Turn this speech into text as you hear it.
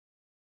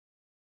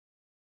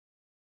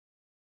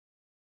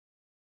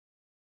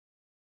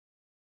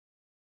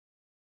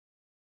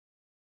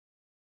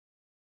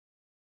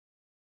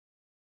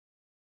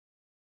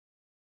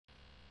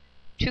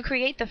To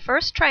create the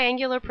first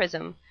triangular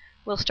prism,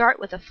 we'll start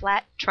with a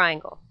flat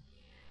triangle.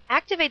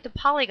 Activate the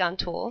polygon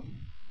tool,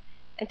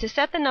 and to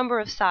set the number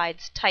of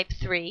sides, type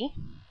 3,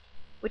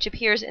 which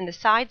appears in the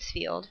sides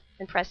field,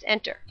 and press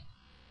enter.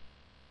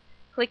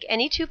 Click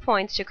any 2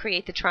 points to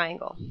create the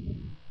triangle.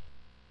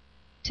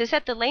 To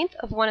set the length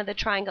of one of the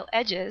triangle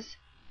edges,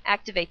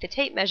 activate the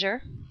tape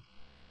measure,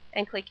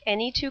 and click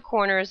any 2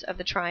 corners of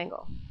the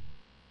triangle.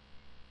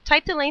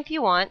 Type the length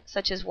you want,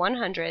 such as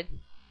 100,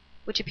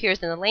 which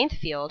appears in the length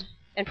field,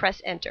 and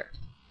press enter.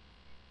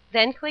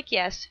 Then click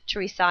yes to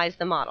resize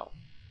the model.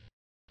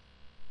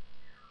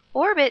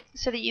 Orbit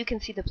so that you can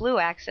see the blue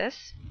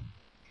axis,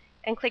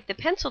 and click the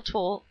pencil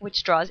tool,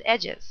 which draws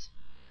edges.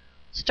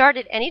 Start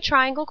at any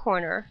triangle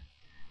corner,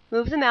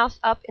 move the mouse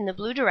up in the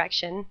blue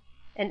direction,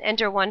 and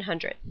enter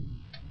 100.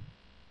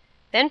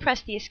 Then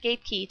press the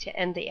escape key to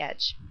end the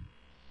edge.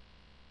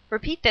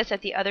 Repeat this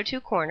at the other 2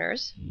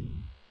 corners.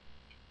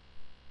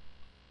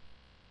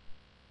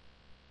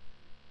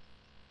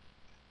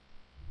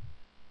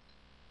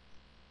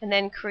 And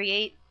then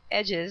create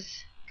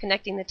edges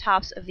connecting the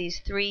tops of these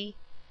 3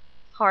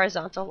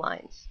 horizontal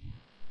lines.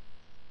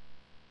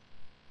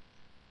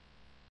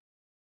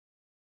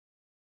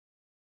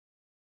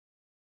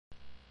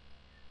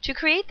 To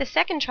create the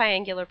second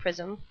triangular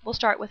prism, we'll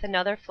start with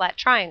another flat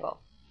triangle.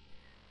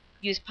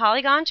 Use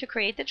polygon to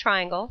create the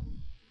triangle,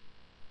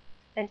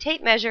 and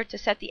tape measure to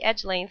set the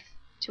edge length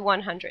to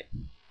 100.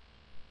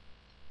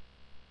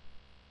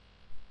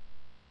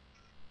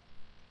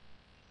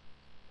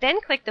 Then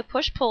click the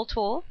push-pull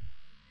tool,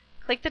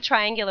 click the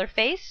triangular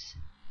face,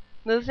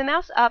 move the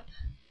mouse up,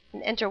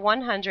 and enter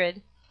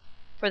 100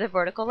 for the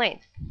vertical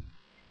length.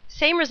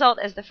 Same result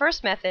as the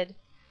first method,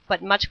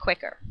 but much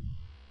quicker.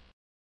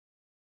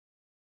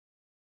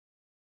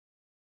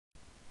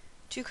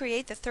 To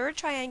create the third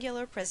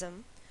triangular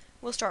prism,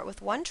 we'll start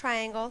with 1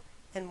 triangle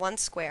and 1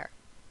 square.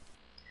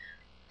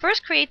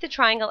 First, create the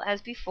triangle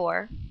as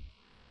before,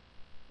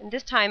 and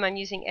this time I'm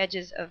using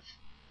edges of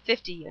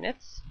 50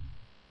 units.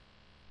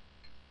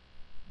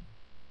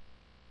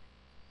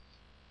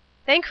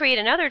 Then create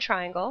another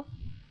triangle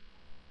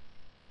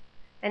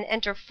and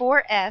enter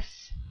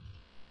 4S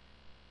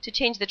to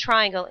change the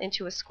triangle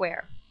into a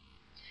square.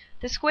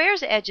 The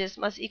square's edges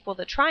must equal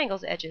the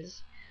triangle's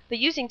edges, but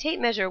using tape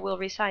measure we'll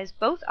resize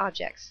both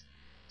objects.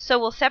 So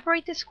we'll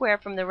separate the square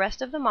from the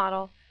rest of the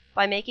model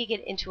by making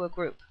it into a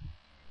group.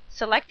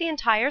 Select the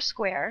entire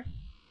square,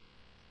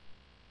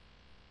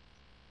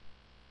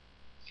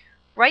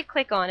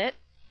 right-click on it,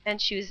 and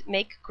choose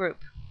Make Group.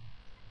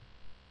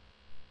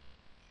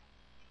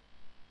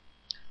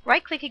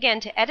 Right-click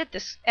again to edit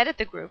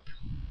the group,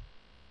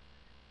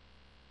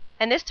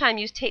 and this time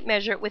use tape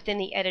measure within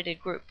the edited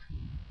group.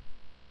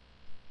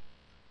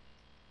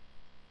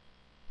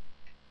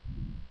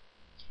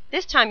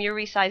 This time you're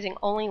resizing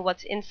only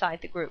what's inside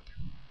the group.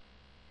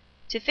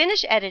 To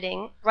finish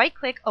editing,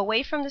 right-click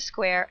away from the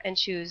square and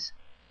choose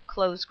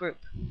Close Group.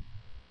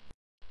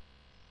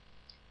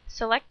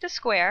 Select the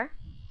square,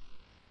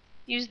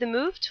 use the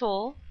Move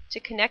tool to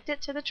connect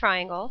it to the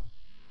triangle,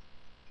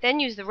 then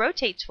use the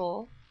Rotate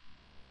tool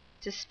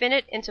to spin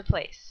it into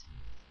place.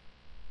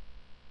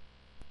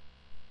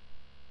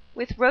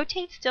 With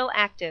Rotate still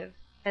active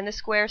and the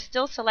square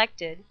still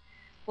selected,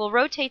 we'll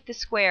rotate the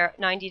square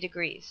 90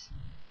 degrees.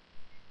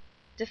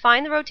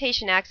 Define the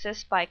rotation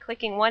axis by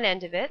clicking one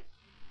end of it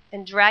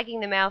and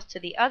dragging the mouse to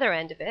the other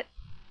end of it,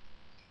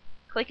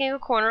 clicking a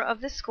corner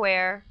of the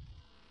square,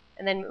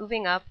 and then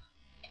moving up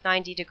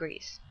 90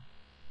 degrees.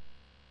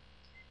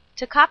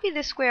 To copy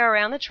the square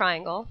around the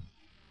triangle,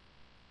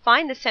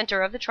 find the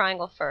center of the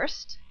triangle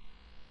first,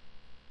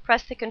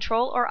 press the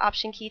Control or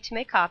Option key to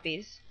make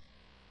copies,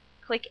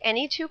 click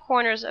any 2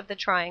 corners of the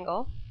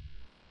triangle,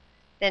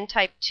 then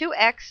type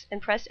 2x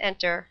and press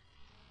Enter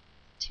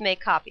to make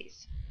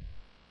copies.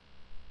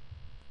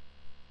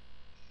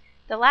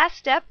 The last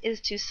step is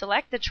to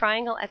select the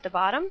triangle at the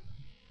bottom,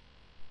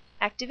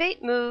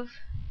 activate Move,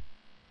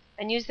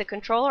 and use the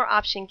Control or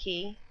Option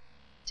key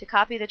to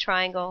copy the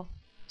triangle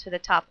to the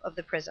top of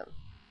the prism.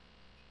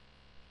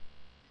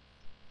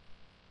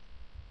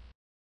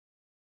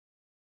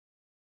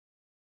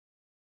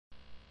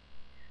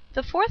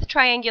 The fourth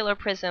triangular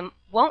prism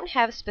won't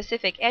have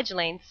specific edge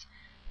lengths,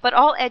 but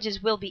all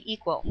edges will be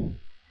equal.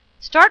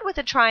 Start with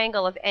a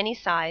triangle of any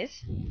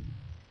size.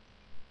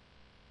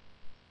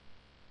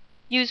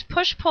 Use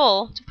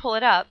push-pull to pull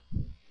it up,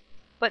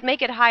 but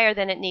make it higher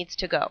than it needs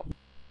to go.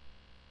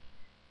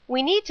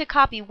 We need to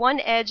copy one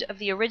edge of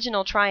the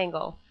original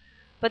triangle,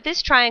 but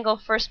this triangle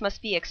first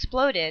must be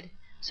exploded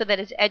so that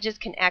its edges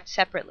can act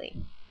separately.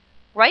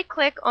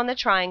 Right-click on the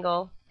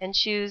triangle and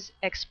choose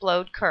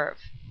Explode Curve.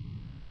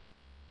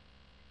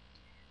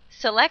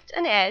 Select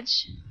an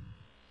edge,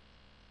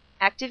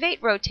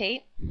 activate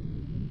Rotate,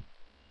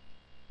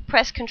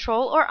 press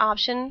Control or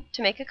Option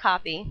to make a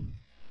copy,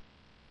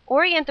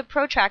 orient the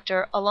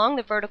protractor along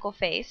the vertical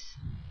face,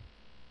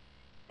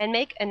 and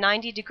make a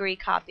 90-degree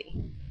copy.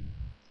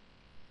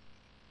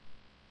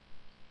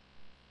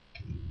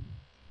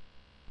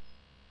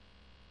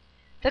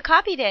 The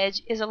copied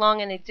edge is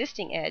along an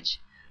existing edge,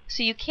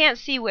 so you can't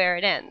see where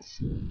it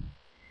ends.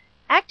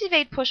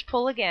 Activate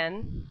Push-Pull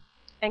again,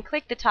 and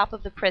click the top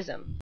of the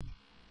prism.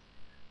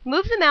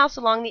 Move the mouse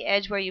along the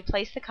edge where you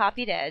place the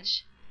copied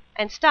edge,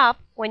 and stop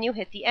when you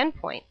hit the end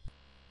point.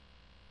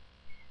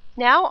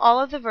 Now all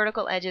of the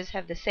vertical edges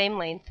have the same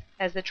length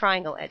as the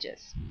triangle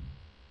edges.